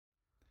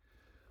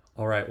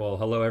All right. Well,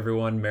 hello,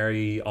 everyone.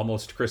 Merry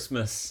almost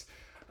Christmas.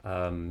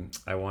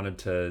 I wanted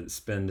to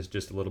spend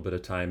just a little bit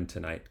of time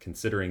tonight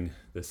considering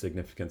the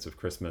significance of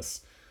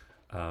Christmas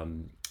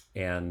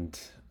and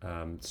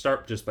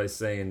start just by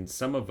saying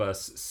some of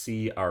us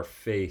see our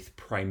faith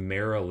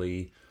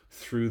primarily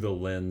through the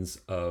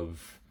lens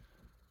of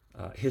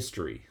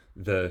history,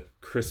 the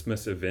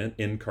Christmas event,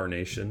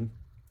 incarnation,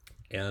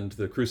 and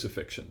the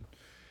crucifixion.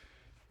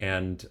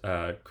 And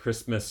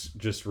Christmas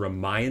just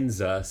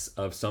reminds us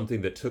of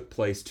something that took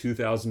place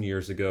 2,000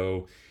 years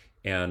ago.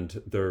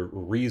 And the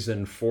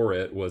reason for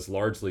it was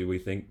largely, we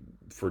think,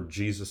 for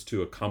Jesus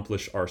to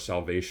accomplish our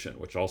salvation,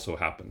 which also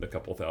happened a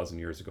couple thousand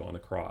years ago on the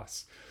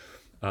cross.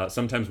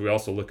 Sometimes we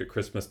also look at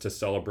Christmas to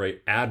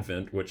celebrate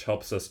Advent, which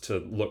helps us to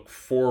look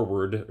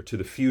forward to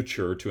the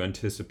future to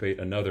anticipate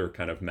another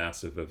kind of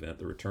massive event,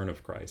 the return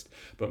of Christ.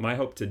 But my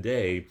hope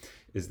today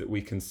is that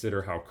we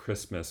consider how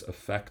Christmas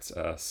affects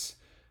us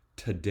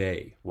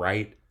today,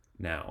 right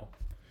now.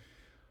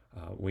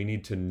 We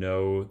need to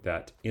know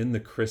that in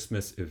the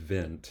Christmas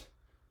event,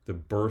 the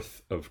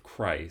birth of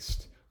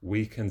Christ,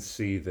 we can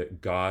see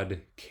that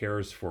God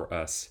cares for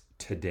us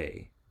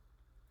today.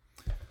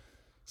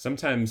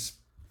 Sometimes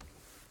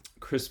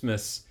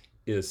Christmas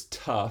is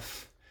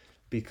tough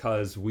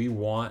because we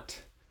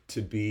want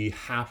to be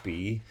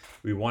happy.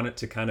 We want it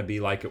to kind of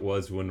be like it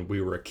was when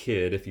we were a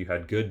kid, if you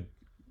had good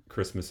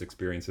Christmas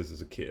experiences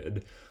as a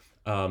kid.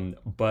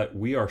 But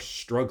we are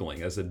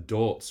struggling. As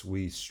adults,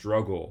 we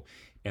struggle.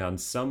 And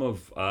some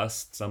of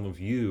us, some of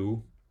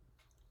you,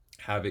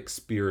 have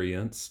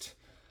experienced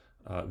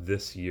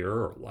this year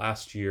or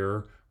last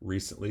year,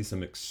 recently,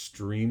 some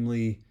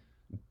extremely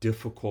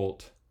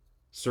difficult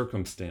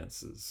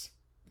circumstances.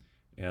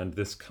 And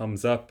this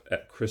comes up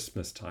at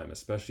Christmas time,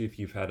 especially if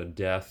you've had a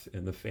death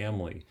in the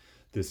family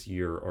this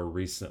year or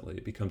recently.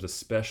 It becomes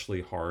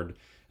especially hard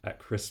at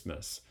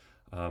Christmas.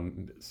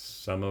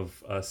 Some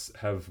of us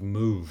have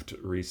moved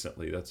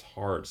recently. That's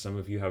hard. Some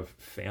of you have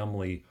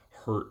family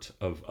hurt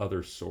of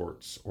other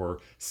sorts or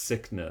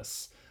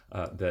sickness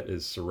that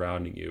is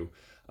surrounding you.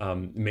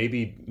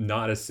 Maybe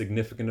not as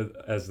significant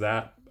as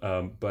that,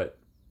 but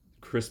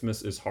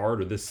Christmas is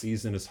hard, or this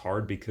season is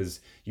hard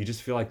because you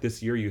just feel like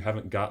this year you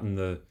haven't gotten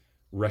the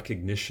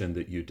recognition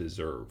that you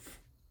deserve.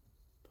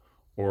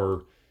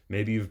 Or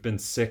maybe you've been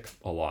sick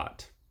a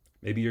lot.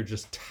 Maybe you're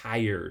just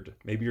tired.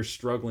 Maybe you're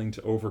struggling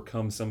to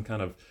overcome some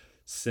kind of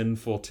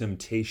sinful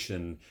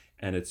temptation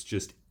and it's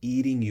just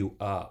eating you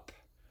up.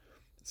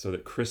 So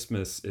that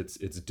Christmas, it's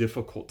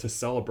difficult to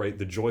celebrate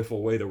the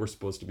joyful way that we're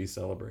supposed to be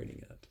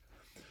celebrating it.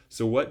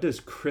 So what does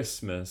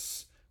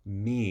Christmas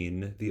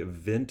mean, the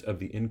event of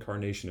the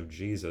incarnation of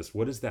Jesus?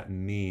 What does that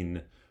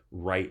mean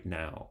right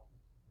now?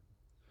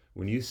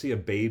 When you see a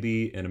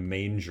baby in a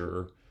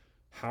manger,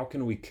 how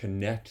can we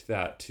connect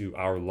that to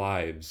our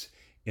lives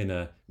in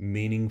a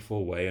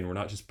meaningful way? And we're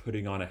not just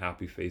putting on a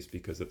happy face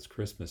because it's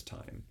Christmas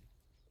time.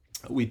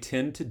 We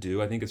tend to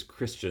do, I think as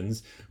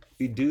Christians,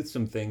 we do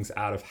some things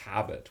out of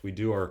habit. We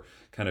do our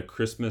kind of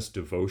Christmas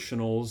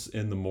devotionals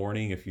in the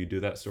morning, if you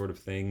do that sort of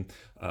thing.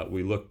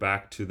 We look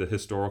back to the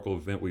historical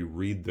event. We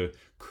read the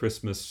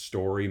Christmas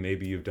story.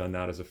 Maybe you've done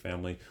that as a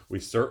family. We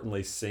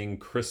certainly sing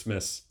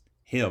Christmas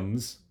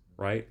hymns,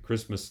 right?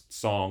 Christmas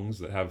songs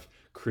that have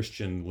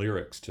Christian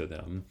lyrics to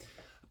them.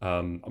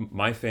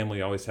 My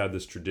family always had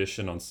this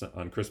tradition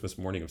on Christmas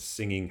morning of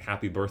singing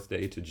happy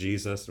birthday to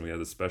Jesus. And we had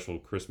this special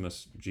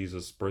Christmas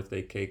Jesus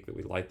birthday cake that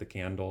we light the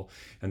candle.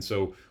 And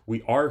so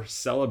we are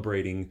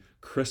celebrating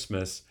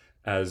Christmas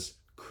as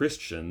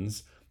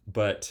Christians.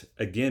 But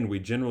again, we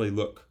generally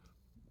look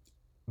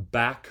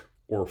back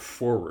or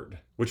forward,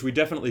 which we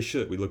definitely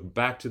should. We look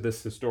back to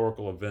this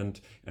historical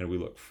event and we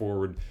look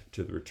forward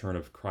to the return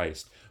of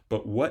Christ.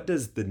 But what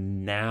does the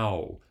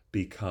now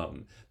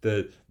become?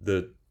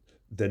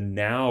 The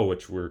now,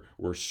 which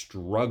we're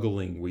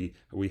struggling,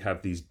 we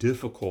have these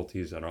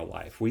difficulties in our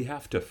life. We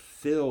have to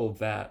fill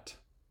that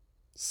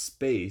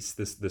space,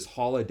 this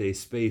holiday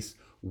space,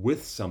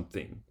 with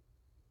something.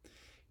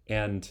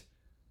 And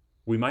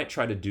we might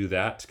try to do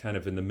that kind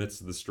of in the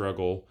midst of the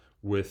struggle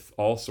with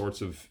all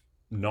sorts of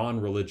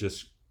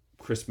non-religious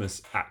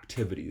Christmas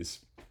activities.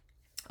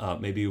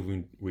 Maybe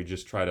we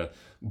just try to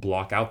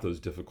block out those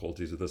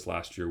difficulties of this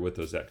last year with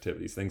those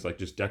activities. Things like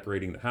just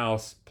decorating the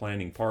house,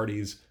 planning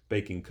parties,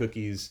 baking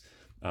cookies.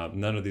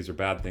 None of these are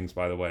bad things,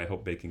 by the way. I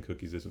hope baking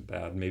cookies isn't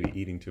bad. Maybe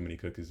eating too many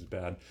cookies is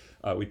bad.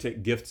 We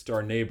take gifts to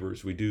our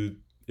neighbors. We do,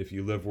 if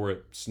you live where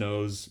it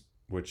snows,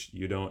 which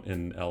you don't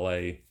in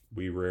LA,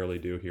 we rarely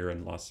do here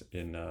in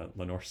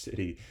Lenore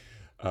City.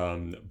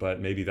 But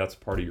maybe that's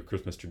part of your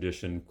Christmas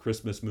tradition.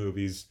 Christmas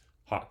movies,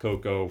 hot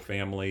cocoa,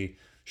 family,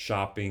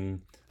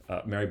 shopping.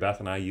 Mary Beth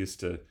and I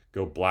used to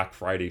go Black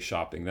Friday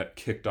shopping. That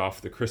kicked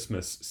off the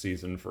Christmas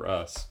season for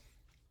us.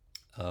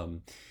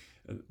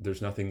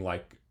 There's nothing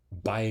like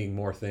buying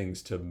more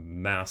things to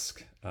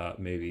mask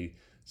maybe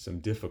some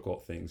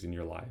difficult things in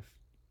your life.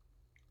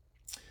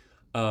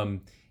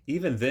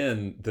 Even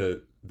then,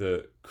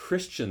 the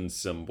Christian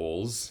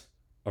symbols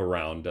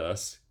around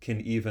us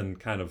can even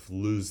kind of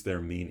lose their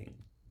meaning,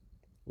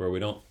 where we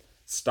don't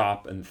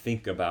stop and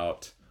think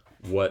about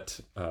what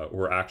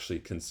we're actually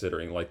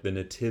considering, like the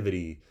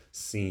nativity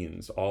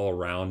scenes all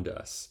around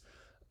us,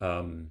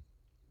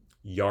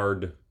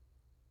 yard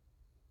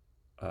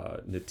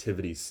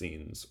nativity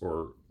scenes,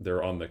 or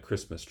they're on the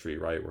Christmas tree,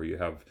 right, where you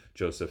have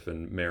Joseph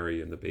and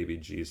Mary and the baby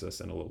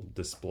Jesus and a little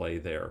display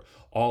there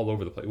all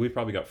over the place. We've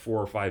probably got 4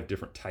 or 5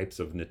 different types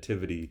of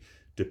nativity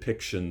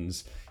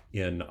depictions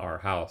in our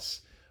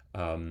house.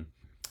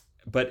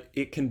 But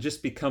it can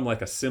just become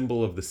like a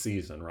symbol of the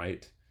season,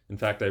 right? In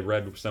fact, I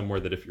read somewhere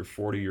that if you're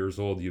 40 years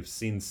old, you've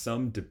seen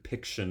some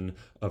depiction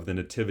of the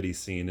nativity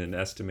scene an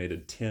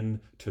estimated 10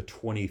 to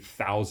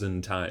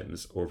 20,000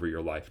 times over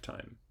your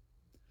lifetime.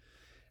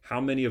 How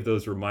many of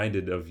those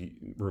reminded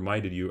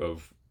you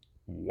of,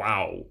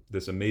 wow,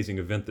 this amazing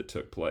event that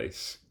took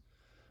place?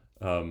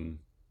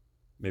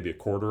 Maybe a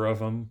quarter of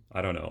them.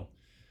 I don't know.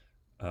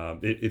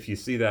 If you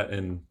see that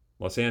in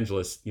Los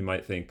Angeles, you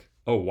might think,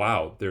 oh,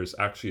 wow, there's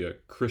actually a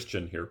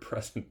Christian here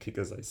present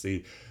because I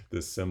see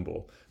this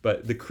symbol.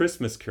 But the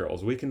Christmas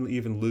carols, we can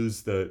even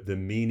lose the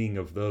meaning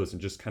of those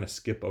and just kind of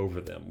skip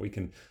over them. We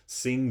can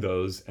sing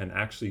those and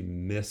actually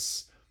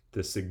miss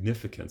the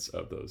significance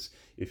of those.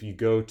 If you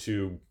go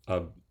to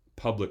a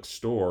public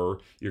store,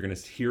 you're going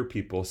to hear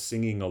people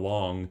singing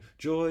along,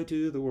 "Joy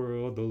to the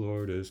world, the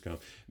Lord is come,"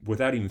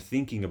 without even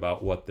thinking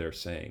about what they're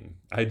saying.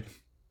 I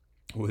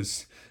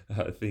was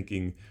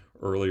thinking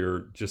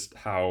earlier just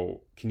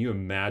how, can you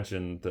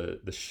imagine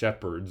the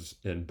shepherds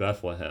in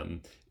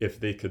Bethlehem if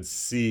they could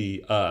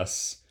see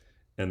us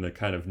in the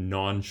kind of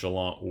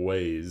nonchalant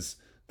ways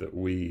that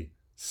we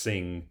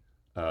sing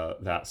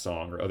that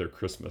song or other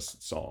Christmas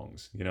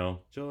songs,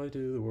 "Joy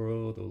to the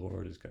world, the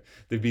Lord is come."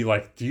 They'd be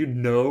like, do you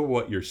know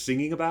what you're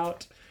singing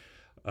about?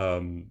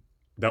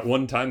 That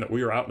one time that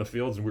we were out in the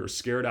fields and we were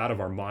scared out of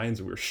our minds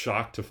and we were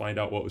shocked to find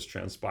out what was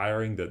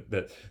transpiring,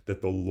 that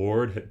the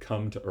Lord had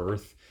come to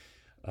earth.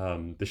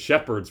 The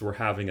shepherds were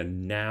having a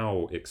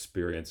now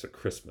experience at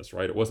Christmas,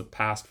 right? It wasn't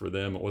past for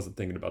them. It wasn't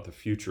thinking about the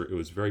future. It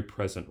was very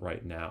present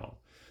right now.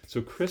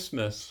 So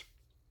Christmas,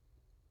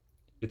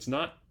 it's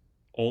not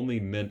only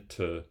meant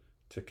to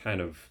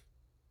kind of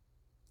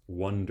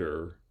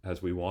wonder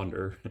as we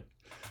wander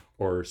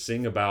or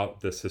sing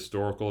about this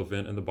historical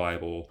event in the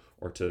Bible,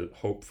 or to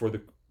hope for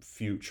the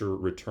future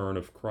return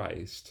of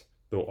Christ,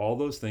 though all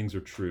those things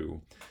are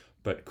true.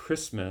 But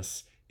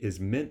Christmas is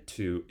meant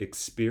to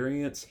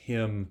experience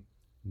him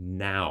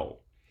now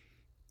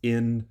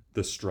in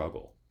the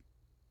struggle.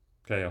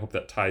 Okay, I hope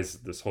that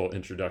ties this whole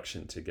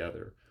introduction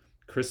together.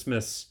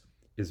 Christmas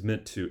is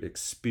meant to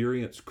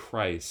experience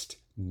Christ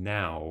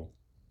now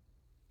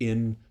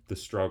in the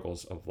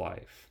struggles of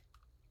life.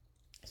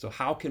 So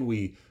how can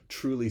we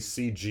truly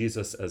see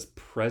Jesus as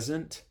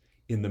present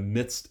in the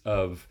midst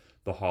of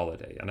the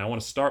holiday? And I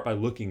want to start by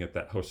looking at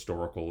that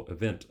historical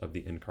event of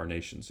the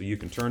incarnation. So you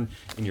can turn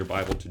in your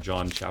Bible to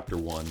John chapter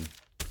 1.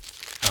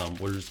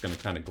 We're just going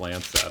to kind of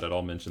glance at it.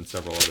 I'll mention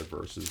several other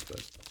verses,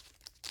 but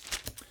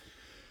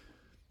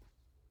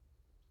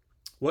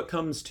what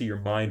comes to your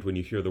mind when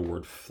you hear the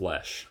word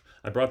flesh?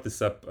 I brought this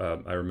up,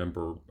 I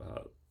remember,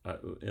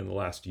 in the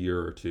last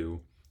year or two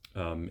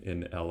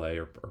in LA,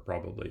 or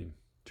probably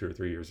 2 or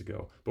 3 years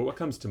ago. But what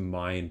comes to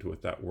mind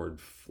with that word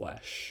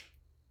flesh?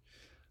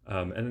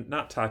 And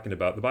not talking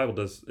about, the Bible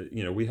does,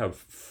 we have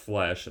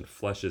flesh, and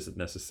flesh isn't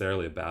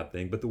necessarily a bad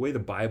thing, but the way the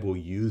Bible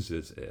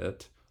uses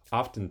it,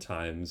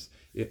 oftentimes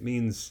it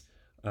means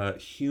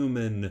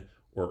human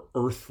or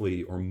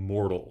earthly or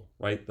mortal,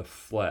 right? The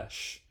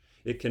flesh.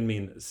 It can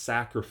mean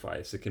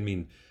sacrifice. It can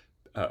mean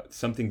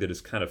something that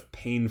is kind of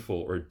painful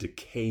or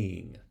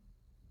decaying.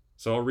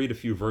 So I'll read a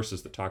few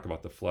verses that talk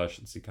about the flesh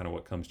and see kind of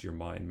what comes to your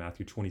mind.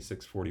 Matthew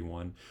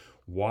 26:41.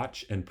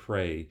 "Watch and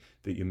pray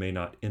that you may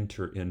not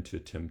enter into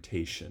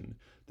temptation.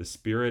 The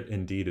spirit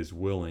indeed is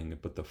willing,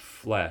 but the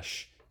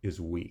flesh is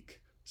weak."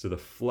 So the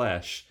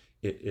flesh,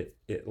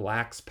 it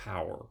lacks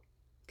power.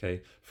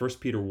 Okay.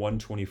 1 Peter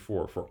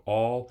 1:24. "For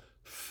all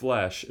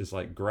flesh is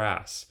like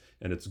grass,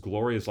 and its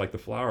glory is like the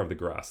flower of the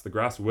grass. The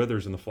grass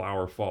withers and the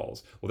flower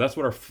falls." Well, that's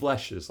what our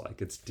flesh is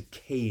like. It's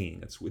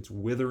decaying. It's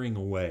withering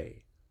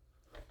away.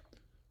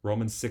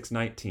 Romans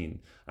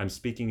 6:19. "I'm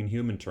speaking in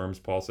human terms,"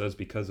 Paul says,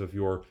 "because of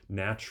your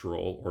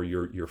natural," or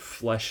your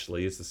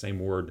fleshly, it's the same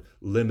word,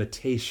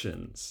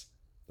 "limitations."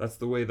 That's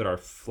the way that our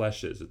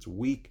flesh is. It's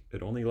weak.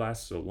 It only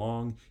lasts so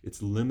long.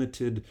 It's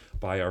limited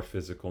by our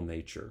physical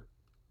nature.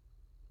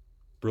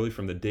 Really,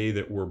 from the day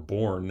that we're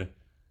born,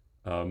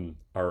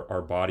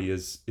 our body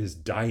is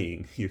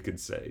dying, you could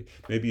say.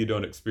 Maybe you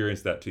don't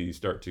experience that till you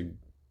start to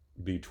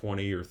be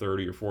 20 or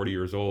 30 or 40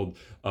 years old,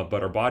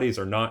 but our bodies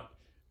are not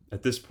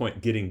at this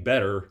point getting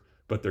better,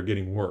 but they're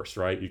getting worse,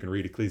 right? You can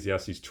read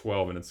Ecclesiastes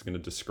 12, and it's going to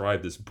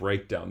describe this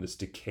breakdown, this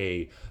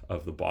decay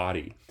of the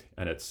body,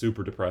 and it's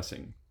super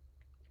depressing.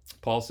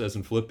 Paul says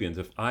in Philippians,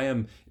 "If I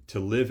am to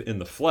live in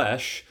the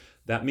flesh,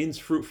 that means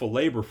fruitful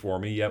labor for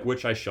me, yet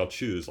which I shall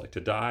choose, like to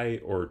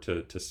die or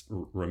to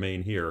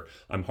remain here.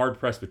 I'm hard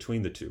pressed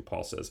between the two,"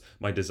 Paul says.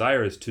 "My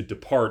desire is to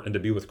depart and to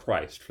be with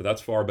Christ, for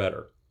that's far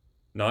better."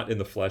 Not in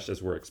the flesh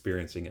as we're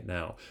experiencing it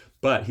now.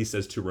 But he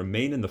says to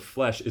remain in the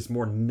flesh is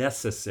more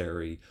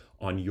necessary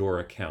on your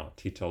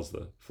account, he tells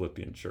the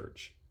Philippian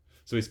church.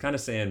 So he's kind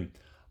of saying,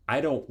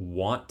 I don't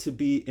want to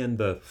be in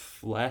the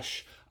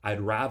flesh.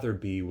 I'd rather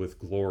be with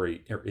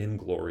glory, or in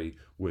glory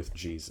with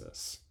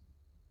Jesus.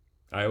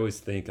 I always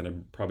think, and I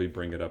probably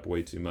bring it up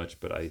way too much,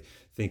 but I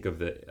think of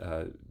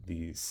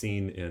the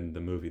scene in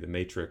the movie The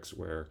Matrix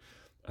where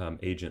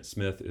Agent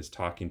Smith is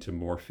talking to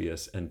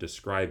Morpheus and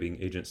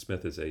describing, Agent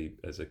Smith is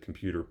a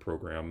computer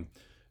program,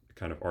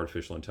 kind of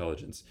artificial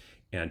intelligence,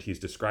 and he's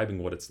describing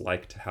what it's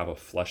like to have a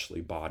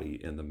fleshly body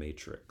in the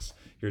Matrix.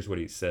 Here's what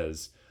he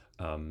says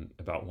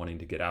about wanting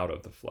to get out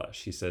of the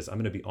flesh. He says, I'm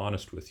going to be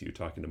honest with you,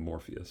 talking to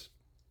Morpheus,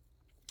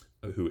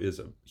 who is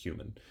a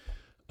human.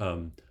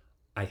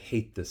 I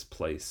hate this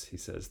place, he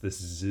says, this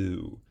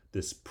zoo,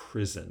 this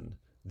prison,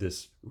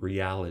 this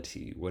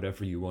reality,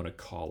 whatever you want to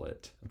call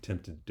it. I'm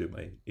tempted to do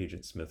my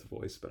Agent Smith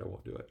voice, but I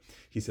won't do it.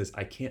 He says,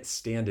 I can't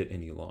stand it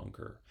any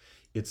longer.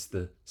 It's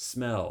the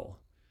smell,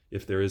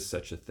 if there is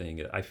such a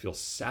thing. I feel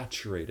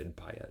saturated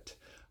by it.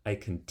 I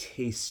can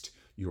taste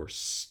your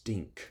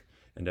stink.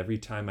 And every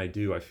time I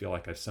do, I feel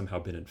like I've somehow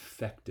been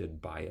infected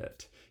by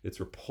it. It's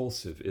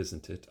repulsive,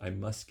 isn't it? I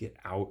must get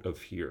out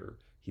of here,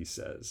 he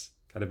says,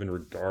 kind of in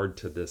regard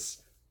to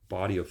this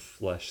body of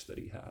flesh that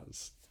he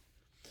has.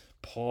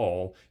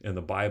 Paul in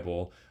the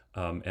Bible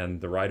and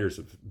the writers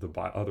of the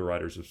other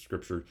writers of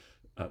Scripture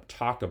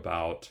talk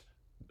about,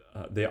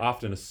 they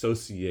often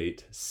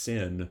associate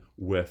sin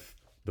with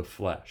the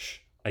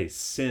flesh. I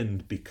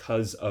sinned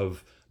because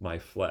of my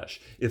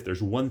flesh. If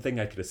there's one thing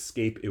I could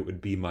escape, it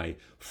would be my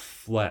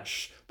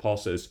flesh. Paul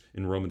says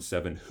in Romans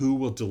 7, who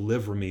will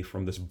deliver me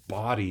from this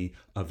body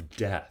of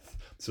death?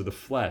 So the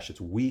flesh,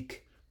 it's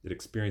weak, it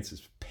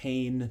experiences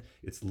pain,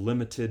 it's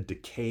limited,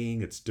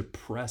 decaying, it's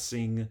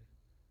depressing.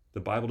 The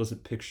Bible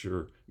doesn't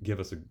give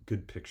us a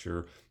good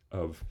picture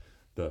of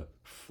the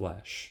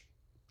flesh.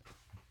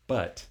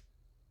 But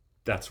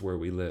that's where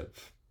we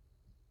live,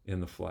 in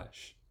the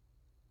flesh.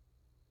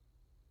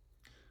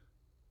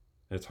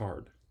 It's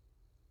hard.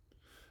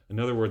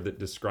 Another word that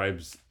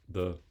describes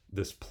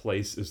this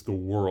place is the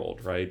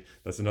world, right?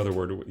 That's another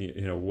word.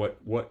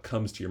 What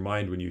comes to your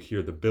mind when you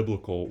hear the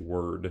biblical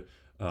word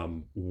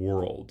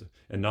world,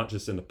 and not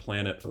just in the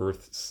planet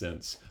Earth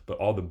sense, but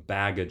all the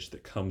baggage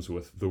that comes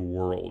with the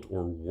world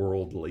or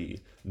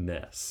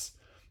worldliness.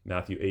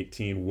 Matthew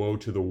 18, woe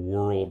to the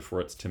world for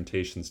its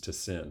temptations to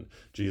sin.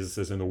 Jesus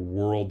says, in the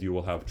world you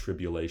will have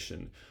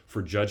tribulation.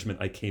 For judgment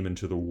I came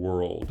into the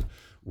world.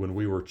 When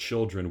we were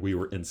children, we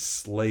were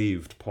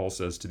enslaved, Paul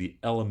says, to the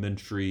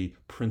elementary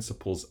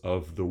principles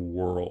of the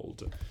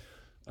world.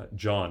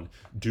 John,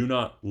 do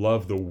not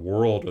love the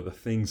world or the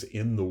things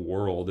in the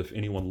world. If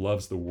anyone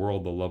loves the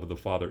world, the love of the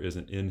Father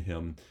isn't in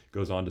him.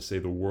 Goes on to say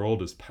the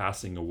world is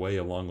passing away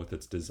along with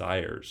its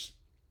desires.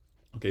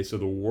 Okay, so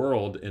the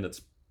world in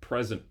its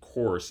present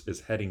course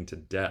is heading to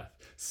death.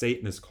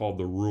 Satan is called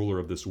the ruler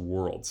of this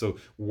world. So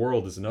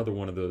world is another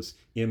one of those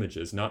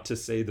images. Not to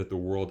say that the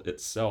world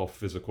itself,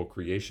 physical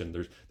creation,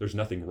 there's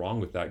nothing wrong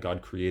with that.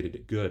 God created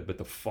it good. But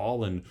the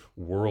fallen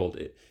world,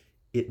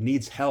 it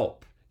needs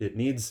help. It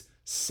needs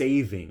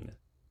saving.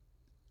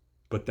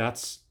 But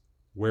that's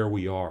where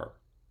we are.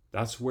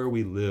 That's where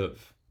we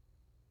live.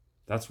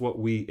 That's what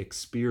we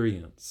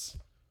experience.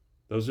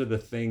 Those are the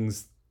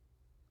things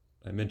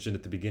I mentioned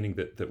at the beginning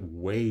that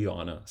weigh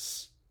on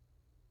us.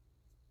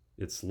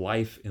 It's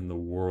life in the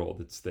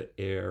world. It's the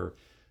air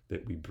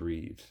that we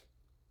breathe.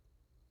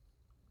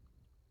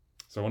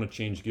 So I want to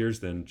change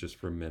gears then just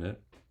for a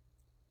minute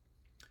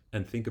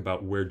and think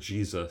about where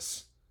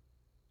Jesus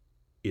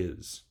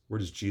is. Where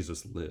does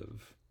Jesus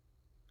live?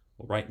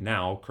 Well, right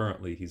now,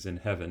 currently, he's in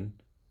heaven,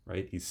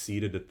 right? He's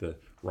seated at the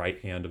right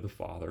hand of the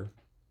Father.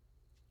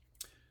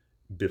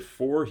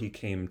 Before he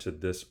came to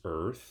this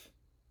earth,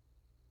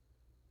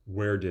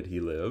 where did he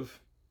live?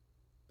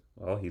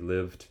 Well, he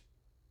lived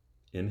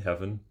in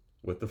heaven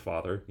with the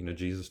Father.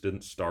 Jesus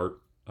didn't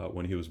start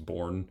when he was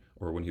born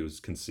or when he was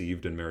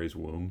conceived in Mary's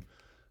womb.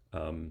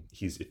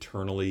 He's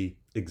eternally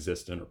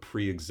existent or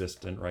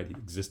pre-existent, right? He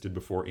existed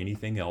before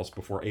anything else.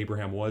 Before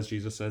Abraham was,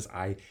 Jesus says,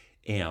 I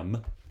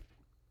am.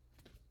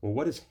 Well,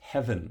 what is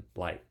heaven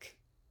like?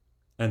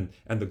 And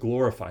the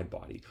glorified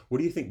body. What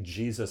do you think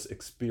Jesus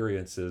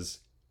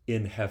experiences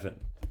in heaven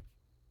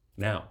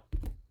now?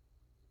 Do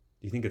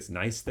you think it's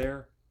nice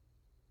there?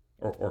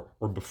 Or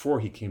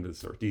before he came to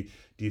this earth? Do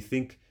you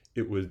think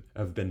it would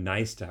have been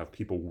nice to have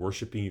people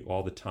worshiping you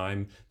all the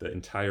time, the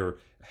entire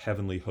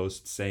heavenly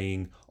host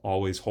saying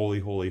always holy,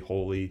 holy,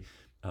 holy,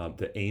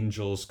 the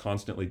angels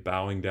constantly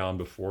bowing down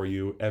before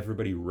you,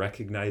 everybody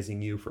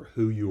recognizing you for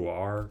who you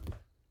are?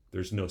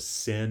 There's no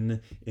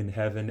sin in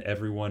heaven.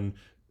 Everyone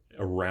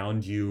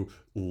around you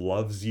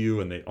loves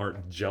you and they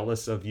aren't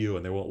jealous of you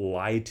and they won't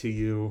lie to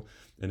you.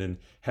 And in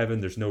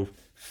heaven, there's no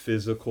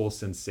physical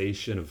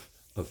sensation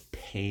of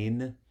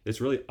pain.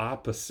 It's really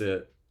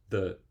opposite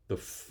the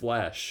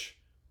flesh,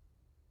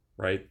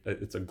 right?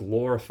 It's a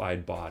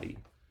glorified body.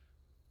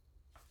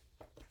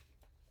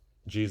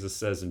 Jesus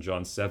says in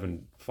John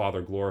 7,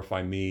 Father,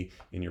 glorify me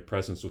in your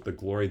presence with the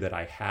glory that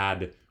I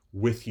had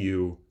with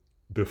you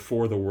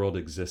before the world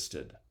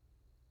existed.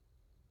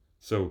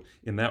 So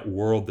in that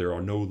world, there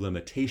are no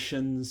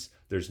limitations.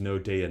 There's no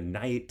day and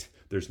night.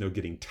 There's no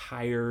getting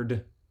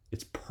tired.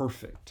 It's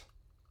perfect.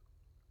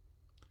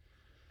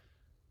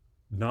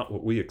 Not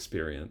what we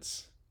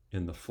experience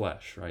in the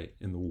flesh, right?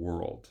 In the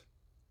world.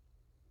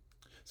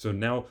 So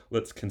now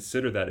let's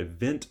consider that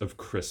event of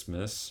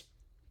Christmas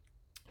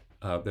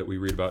that we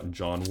read about in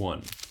John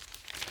 1.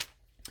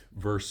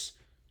 Verse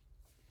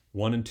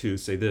 1 and 2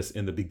 say this: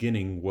 in the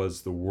beginning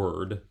was the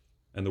Word,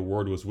 and the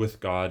Word was with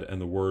God, and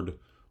the Word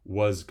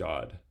was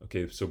God.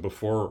 Okay, so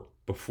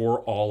before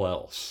all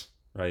else,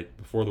 right?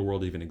 Before the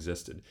world even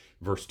existed.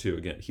 Verse 2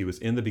 again, he was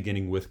in the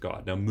beginning with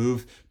God. Now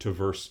move to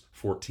verse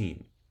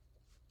 14.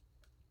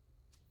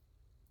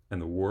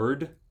 And the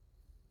Word,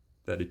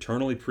 that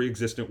eternally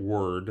pre-existent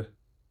Word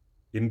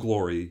in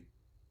glory,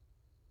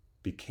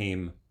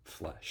 became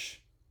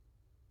flesh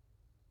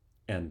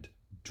and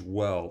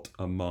dwelt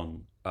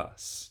among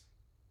us.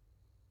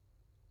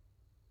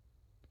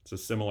 It's a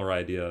similar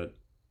idea a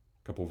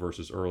couple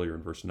verses earlier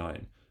in verse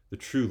 9. The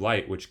true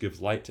light, which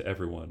gives light to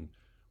everyone,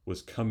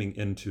 was coming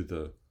into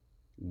the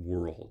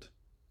world.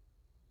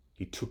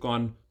 He took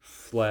on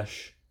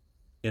flesh,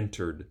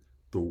 entered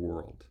the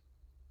world.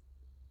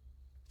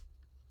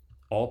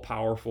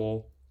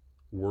 All-powerful,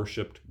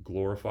 worshipped,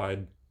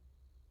 glorified,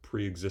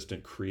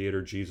 pre-existent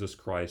Creator Jesus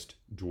Christ,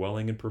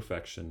 dwelling in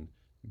perfection,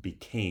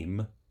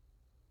 became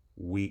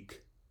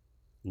weak,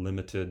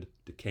 limited,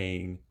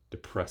 decaying,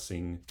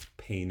 depressing,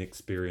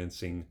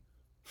 pain-experiencing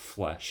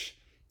flesh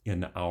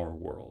in our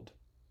world.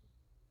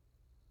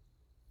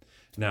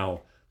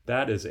 Now,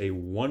 that is a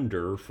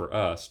wonder for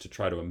us to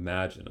try to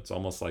imagine. It's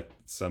almost like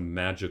some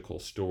magical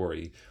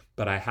story.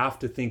 But I have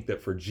to think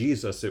that for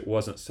Jesus, it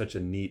wasn't such a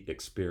neat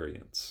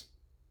experience.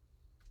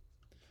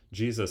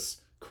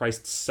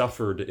 Christ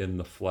suffered in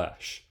the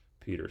flesh,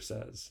 Peter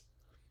says.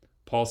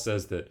 Paul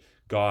says that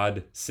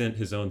God sent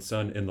his own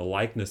Son in the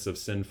likeness of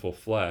sinful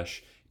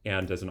flesh,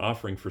 and as an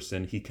offering for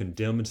sin, he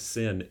condemned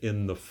sin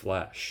in the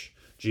flesh.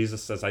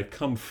 Jesus says, I've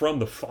come from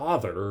the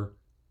Father,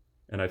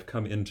 and I've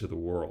come into the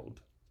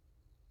world.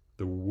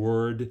 The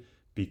Word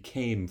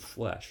became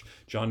flesh.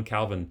 John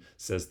Calvin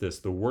says this: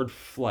 the word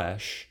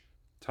flesh,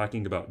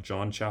 talking about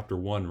John chapter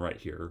 1 right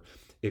here,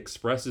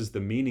 expresses the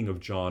meaning of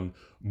John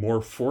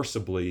more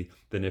forcibly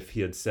than if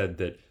he had said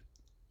that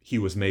he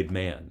was made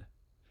man.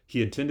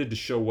 He intended to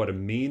show what a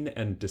mean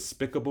and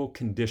despicable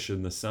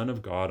condition the Son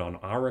of God on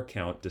our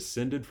account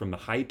descended from the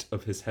height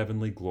of his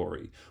heavenly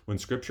glory. When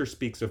Scripture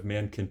speaks of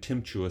man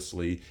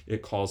contemptuously,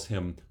 it calls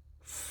him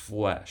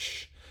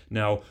flesh.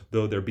 Now,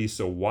 though there be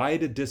so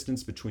wide a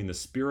distance between the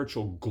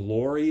spiritual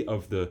glory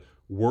of the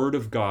Word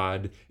of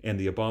God and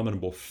the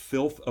abominable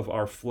filth of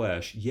our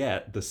flesh,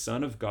 yet the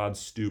Son of God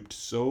stooped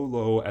so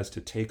low as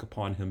to take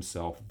upon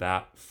himself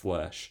that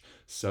flesh,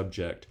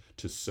 subject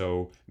to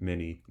so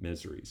many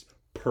miseries.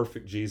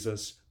 Perfect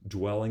Jesus,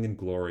 dwelling in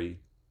glory,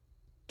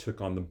 took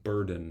on the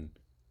burden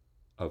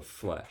of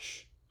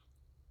flesh.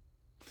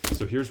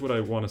 So here's what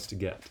I want us to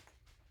get.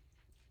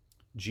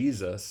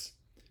 Jesus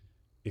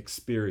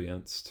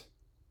experienced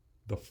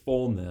the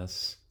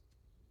fullness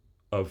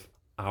of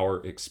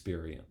our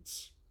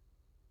experience.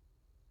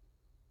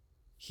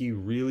 He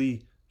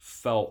really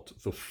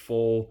felt the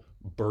full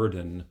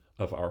burden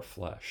of our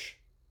flesh,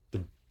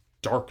 the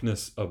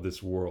darkness of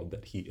this world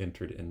that he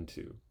entered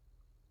into.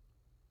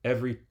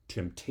 Every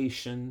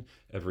temptation,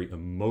 every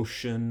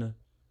emotion,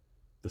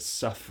 the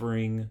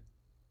suffering,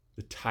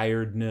 the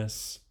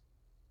tiredness.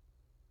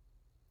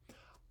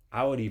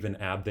 I would even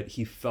add that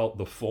he felt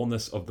the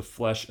fullness of the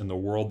flesh in the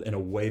world in a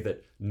way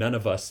that none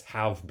of us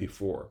have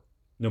before.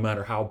 No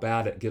matter how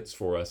bad it gets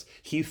for us,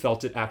 he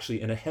felt it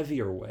actually in a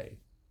heavier way.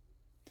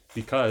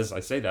 Because,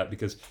 I say that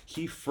because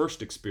he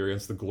first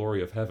experienced the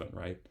glory of heaven,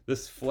 right?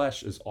 This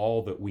flesh is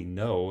all that we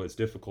know, as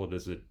difficult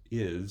as it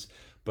is,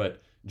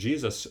 but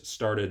Jesus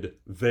started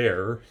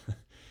there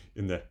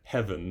in the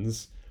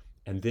heavens,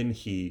 and then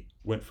he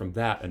went from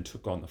that and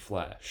took on the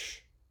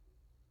flesh.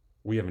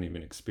 We haven't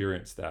even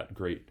experienced that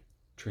great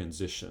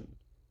transition.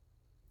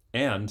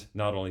 And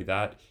not only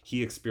that,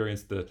 he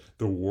experienced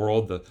the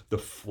world, the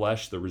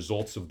flesh, the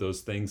results of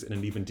those things in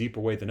an even deeper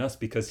way than us,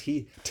 because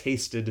he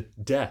tasted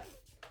death.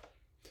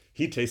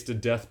 He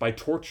tasted death by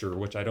torture,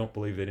 which I don't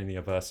believe that any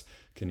of us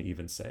can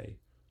even say.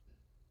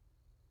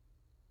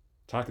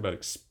 Talk about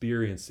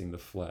experiencing the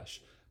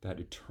flesh. That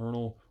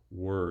eternal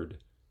Word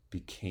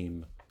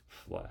became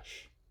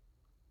flesh.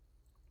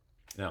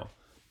 Now,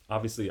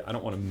 obviously, I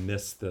don't want to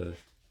miss the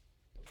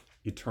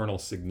eternal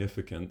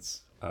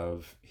significance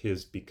of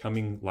his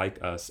becoming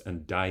like us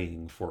and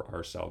dying for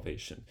our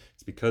salvation.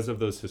 It's because of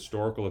those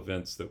historical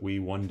events that we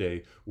one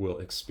day will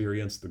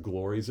experience the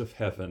glories of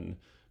heaven,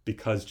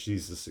 because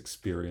Jesus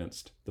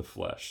experienced the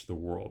flesh, the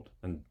world,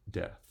 and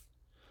death.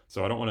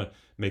 So I don't want to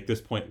make this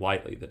point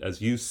lightly, that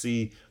as you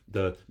see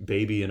the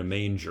baby in a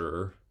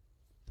manger,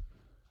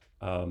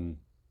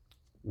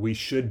 we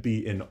should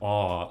be in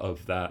awe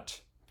of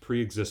that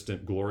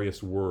pre-existent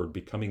glorious Word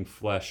becoming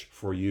flesh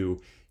for you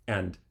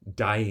and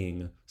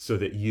dying so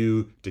that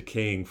you,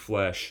 decaying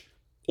flesh,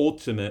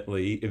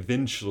 ultimately,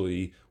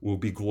 eventually will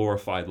be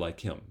glorified like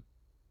him.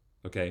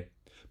 Okay?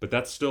 But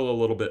that's still a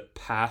little bit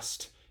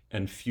past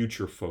and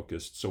future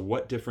focused. So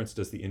what difference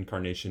does the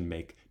incarnation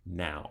make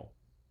now?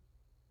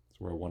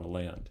 That's where I want to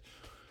land.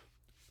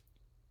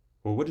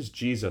 Well, what is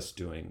Jesus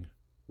doing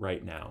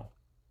right now?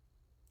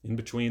 In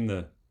between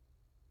the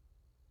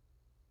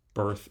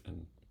birth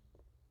and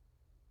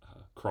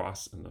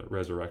cross and the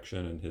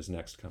resurrection and his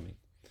next coming,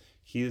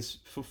 he is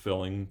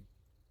fulfilling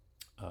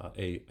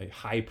a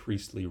high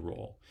priestly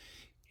role.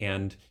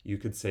 And you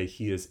could say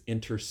he is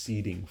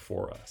interceding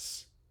for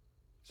us.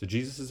 So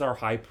Jesus is our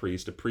high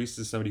priest. A priest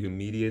is somebody who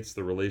mediates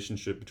the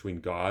relationship between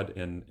God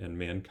and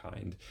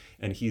mankind.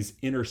 And he's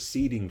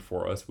interceding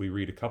for us. We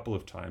read a couple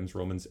of times,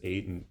 Romans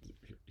 8 and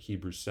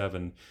Hebrews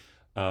 7,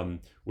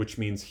 which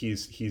means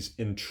he's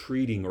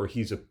entreating, or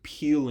he's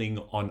appealing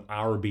on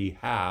our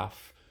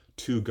behalf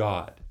to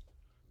God.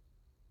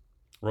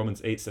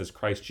 Romans 8 says,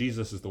 Christ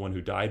Jesus is the one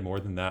who died, more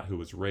than that, who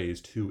was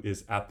raised, who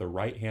is at the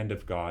right hand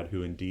of God,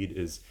 who indeed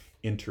is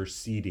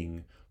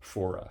interceding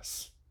for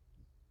us.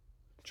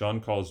 John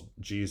calls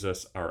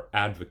Jesus our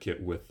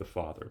advocate with the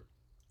Father.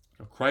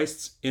 Now,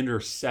 Christ's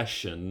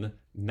intercession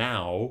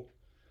now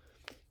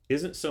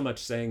isn't so much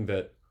saying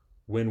that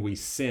when we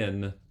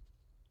sin,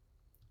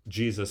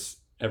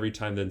 Jesus every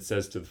time then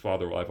says to the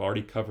Father, well, I've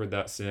already covered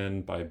that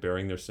sin by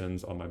bearing their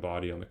sins on my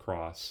body on the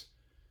cross,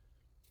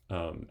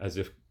 as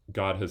if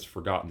God has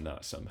forgotten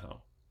that somehow.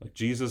 Like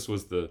Jesus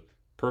was the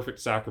perfect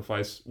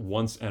sacrifice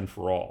once and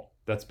for all.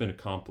 That's been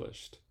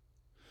accomplished.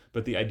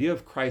 But the idea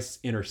of Christ's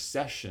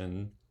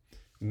intercession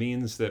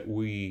means that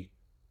we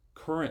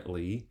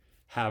currently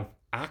have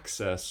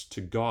access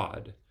to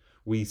God.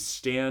 We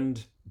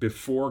stand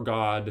before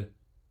God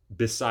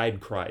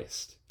beside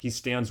Christ. He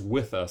stands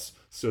with us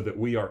so that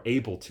we are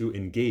able to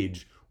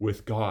engage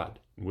with God,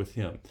 with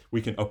him.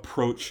 We can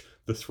approach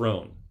the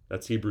throne.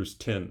 That's Hebrews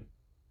 10,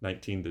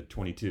 19 to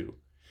 22.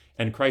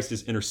 And Christ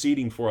is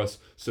interceding for us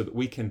so that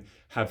we can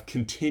have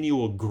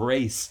continual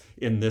grace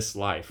in this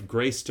life,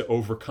 grace to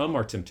overcome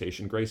our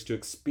temptation, grace to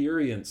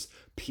experience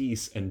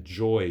peace and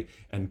joy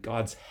and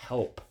God's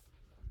help.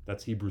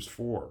 That's Hebrews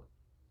 4.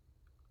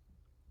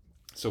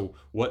 So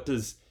what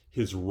does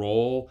his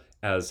role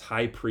as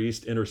high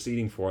priest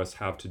interceding for us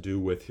have to do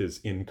with his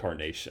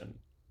incarnation?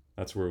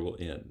 That's where we'll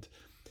end.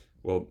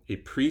 Well, a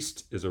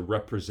priest is a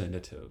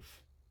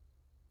representative.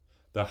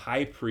 The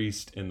high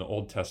priest in the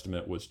Old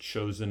Testament was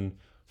chosen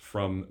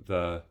from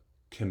the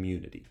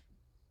community.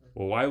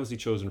 Well, why was he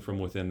chosen from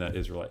within that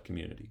Israelite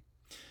community?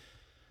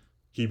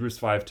 Hebrews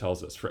 5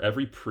 tells us, for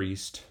every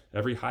priest,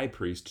 every high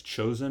priest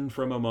chosen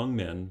from among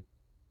men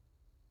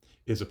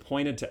is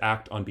appointed to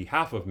act on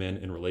behalf of men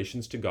in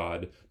relations to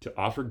God, to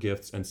offer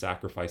gifts and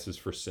sacrifices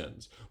for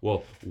sins.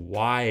 Well,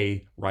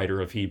 why, writer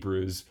of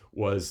Hebrews,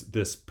 was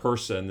this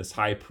person, this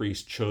high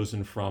priest,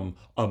 chosen from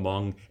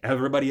among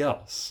everybody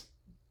else?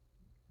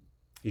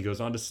 He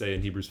goes on to say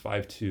in Hebrews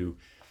 5:2,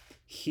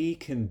 he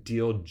can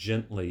deal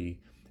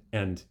gently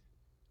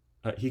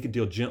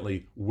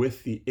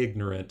with the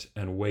ignorant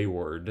and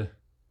wayward,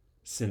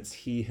 since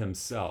he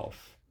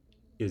himself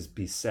is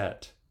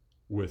beset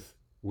with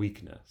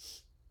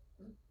weakness.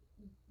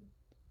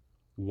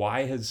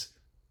 Why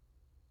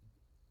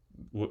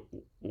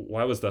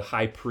was the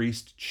high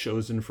priest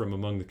chosen from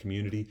among the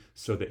community?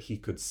 So that he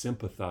could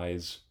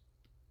sympathize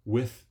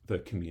with the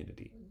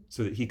community,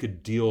 so that he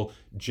could deal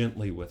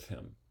gently with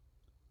him.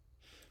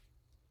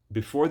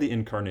 Before the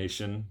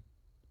incarnation,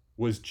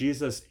 was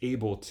Jesus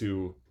able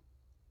to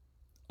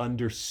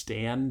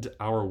understand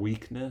our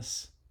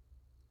weakness?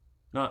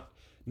 Not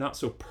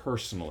so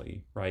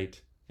personally, right?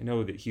 I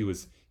know that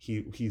he's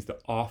the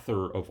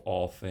author of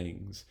all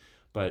things,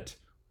 but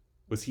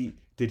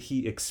did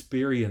he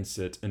experience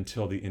it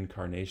until the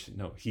incarnation?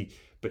 No,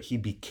 but he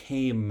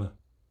became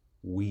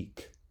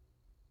weak.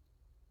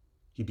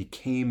 He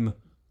became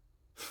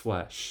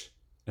flesh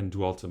and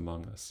dwelt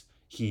among us.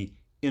 He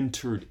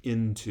entered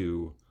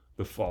into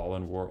the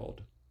fallen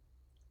world.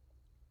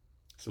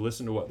 So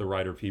listen to what the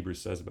writer of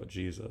Hebrews says about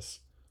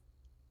Jesus.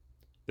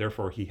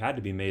 Therefore, he had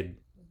to be made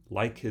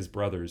like his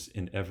brothers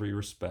in every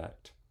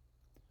respect,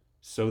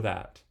 so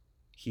that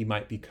he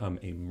might become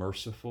a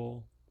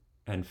merciful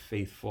and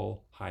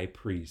faithful high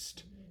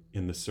priest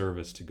in the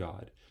service to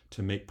God,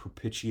 to make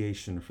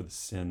propitiation for the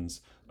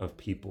sins of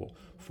people.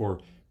 For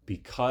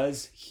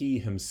because he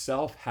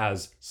himself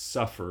has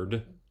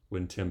suffered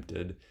when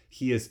tempted,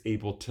 he is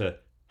able to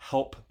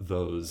help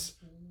those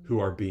who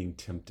are being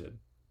tempted.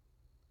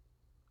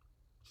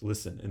 So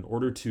listen, in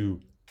order to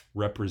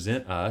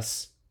represent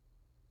us,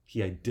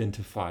 he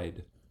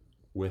identified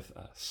with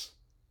us.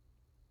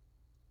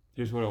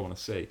 Here's what I want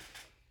to say.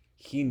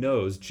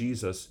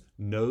 Jesus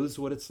knows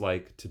what it's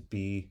like to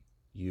be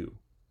you.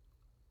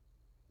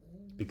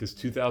 Because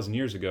 2,000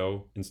 years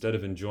ago, instead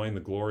of enjoying the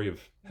glory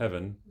of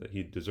heaven that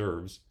he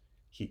deserves,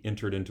 he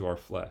entered into our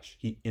flesh.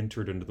 He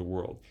entered into the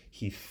world.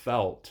 He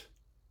felt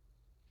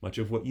much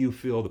of what you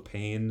feel, the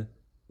pain,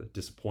 the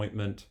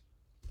disappointment,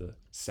 the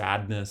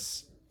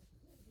sadness,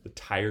 the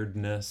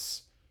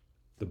tiredness,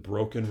 the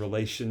broken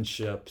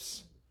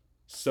relationships,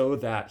 so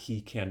that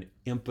he can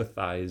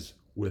empathize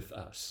with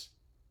us.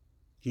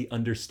 He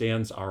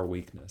understands our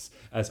weakness.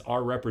 As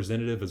our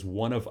representative, as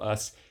one of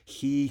us,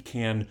 he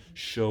can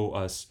show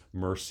us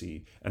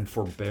mercy and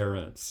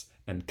forbearance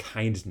and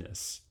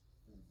kindness.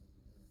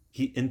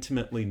 He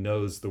intimately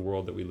knows the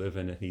world that we live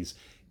in, and he's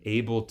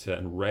able to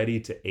and ready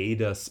to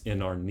aid us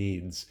in our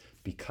needs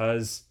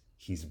because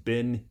he's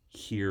been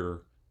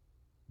here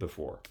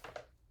before.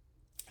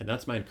 And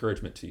that's my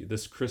encouragement to you.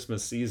 This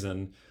Christmas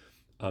season,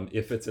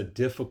 if it's a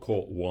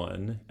difficult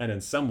one, and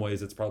in some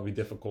ways it's probably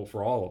difficult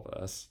for all of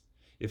us,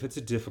 if it's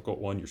a difficult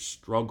one, you're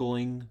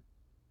struggling,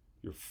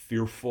 you're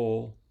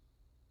fearful,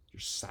 you're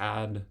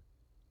sad,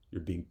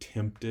 you're being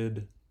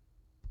tempted,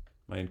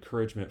 my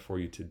encouragement for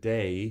you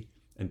today,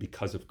 and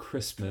because of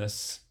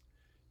Christmas,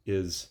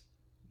 is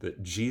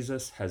that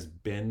Jesus has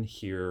been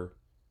here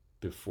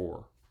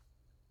before.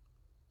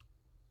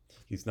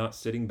 He's not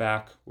sitting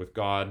back with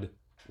God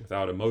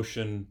without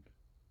emotion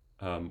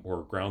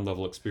or ground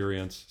level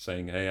experience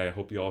saying, hey, I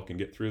hope you all can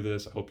get through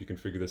this. I hope you can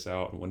figure this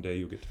out. And one day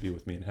you'll get to be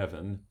with me in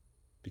heaven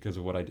because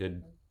of what I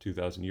did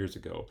 2,000 years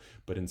ago.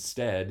 But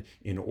instead,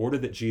 in order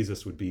that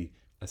Jesus would be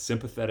a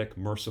sympathetic,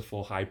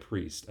 merciful high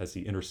priest as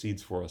he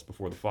intercedes for us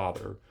before the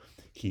Father,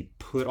 he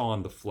put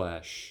on the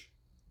flesh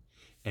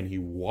and he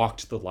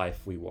walked the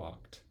life we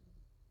walked.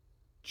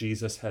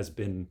 Jesus has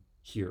been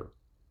here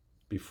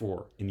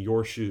before, in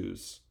your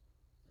shoes,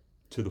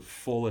 to the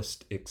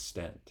fullest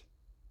extent.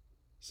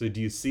 So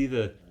do you see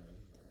the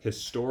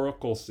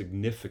historical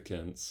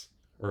significance,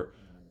 or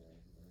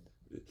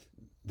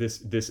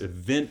this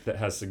event that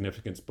has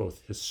significance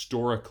both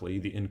historically,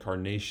 the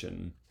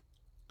incarnation,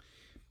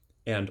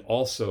 and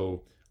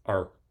also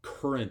our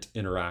current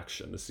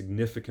interaction, the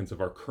significance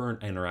of our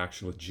current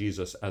interaction with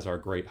Jesus as our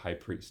great high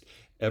priest?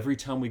 Every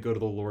time we go to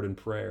the Lord in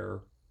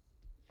prayer,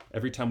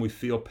 every time we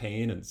feel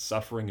pain and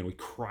suffering and we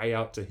cry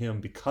out to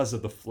him because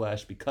of the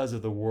flesh, because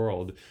of the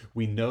world,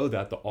 we know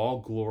that the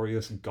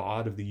all-glorious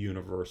God of the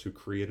universe who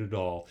created it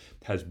all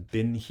has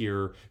been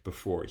here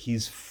before.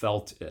 He's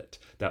felt it.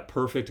 That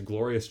perfect,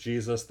 glorious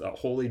Jesus, that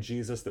holy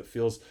Jesus that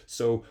feels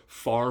so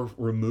far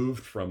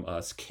removed from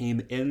us,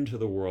 came into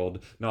the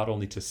world not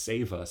only to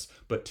save us,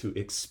 but to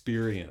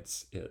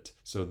experience it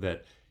so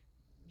that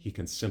he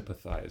can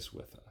sympathize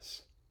with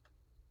us.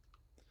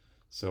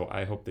 So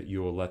I hope that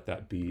you will let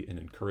that be an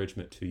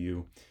encouragement to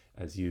you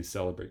as you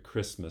celebrate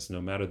Christmas, no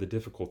matter the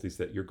difficulties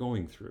that you're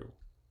going through.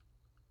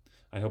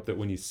 I hope that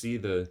when you see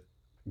the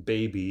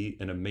baby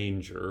in a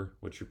manger,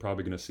 which you're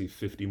probably going to see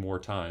 50 more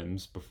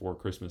times before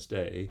Christmas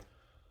Day,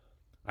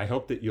 I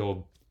hope that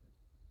you'll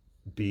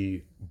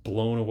be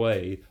blown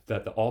away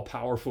that the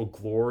all-powerful,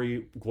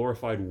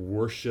 glorified,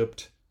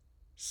 worshipped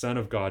Son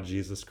of God,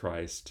 Jesus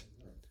Christ,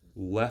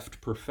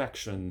 left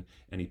perfection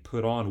and he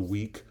put on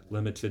weak,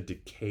 limited,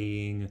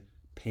 decaying,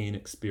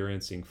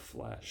 pain-experiencing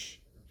flesh.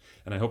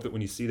 And I hope that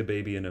when you see the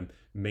baby in a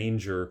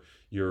manger,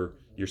 you're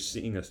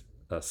seeing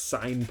a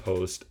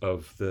signpost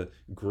of the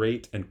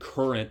great and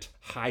current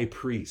high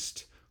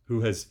priest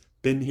who has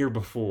been here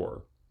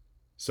before,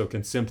 so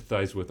can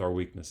sympathize with our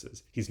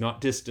weaknesses. He's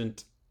not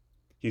distant.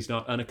 He's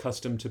not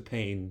unaccustomed to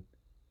pain.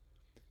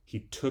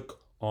 He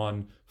took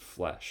on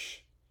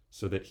flesh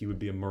so that he would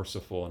be a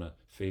merciful and a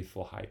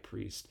faithful high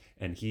priest.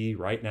 And he,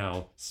 right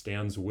now,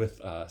 stands with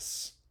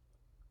us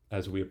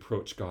as we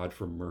approach God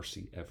for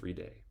mercy every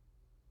day.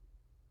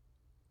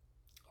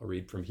 I'll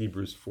read from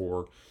Hebrews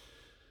 4. It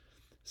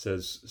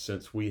says,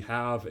 since we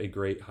have a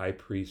great high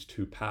priest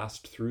who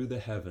passed through the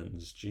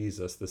heavens,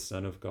 Jesus, the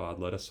Son of God,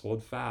 let us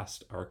hold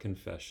fast our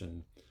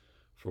confession.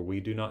 For we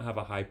do not have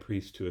a high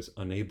priest who is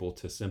unable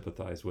to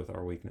sympathize with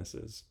our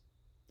weaknesses,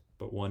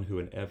 but one who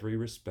in every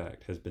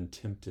respect has been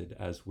tempted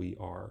as we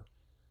are,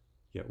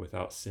 yet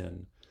without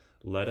sin.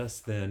 Let us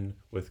then,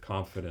 with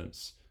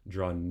confidence,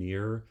 draw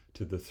near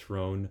to the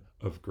throne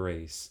of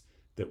grace,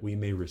 that we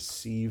may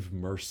receive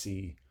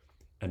mercy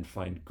and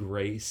find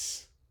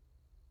grace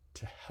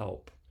to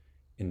help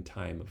in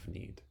time of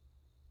need.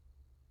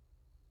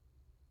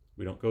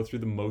 We don't go through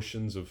the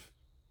motions of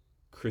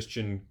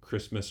Christian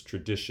Christmas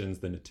traditions,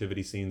 the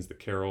nativity scenes, the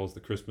carols, the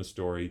Christmas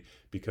story,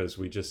 because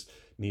we just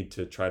need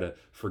to try to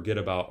forget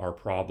about our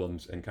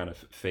problems and kind of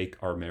fake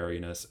our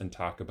merriness and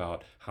talk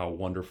about how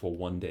wonderful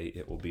one day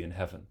it will be in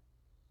heaven,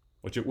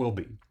 which it will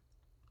be.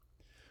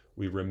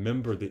 We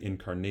remember the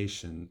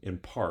incarnation in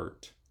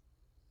part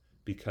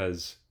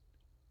because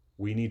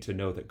we need to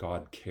know that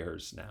God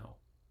cares now.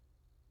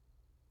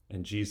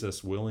 And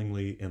Jesus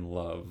willingly in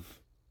love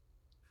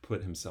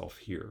put himself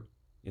here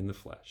in the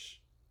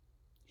flesh.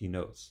 He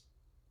knows.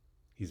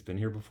 He's been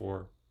here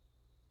before.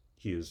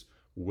 He is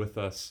with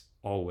us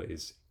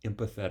always,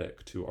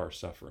 empathetic to our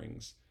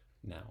sufferings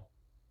now.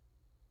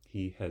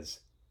 He has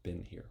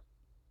been here.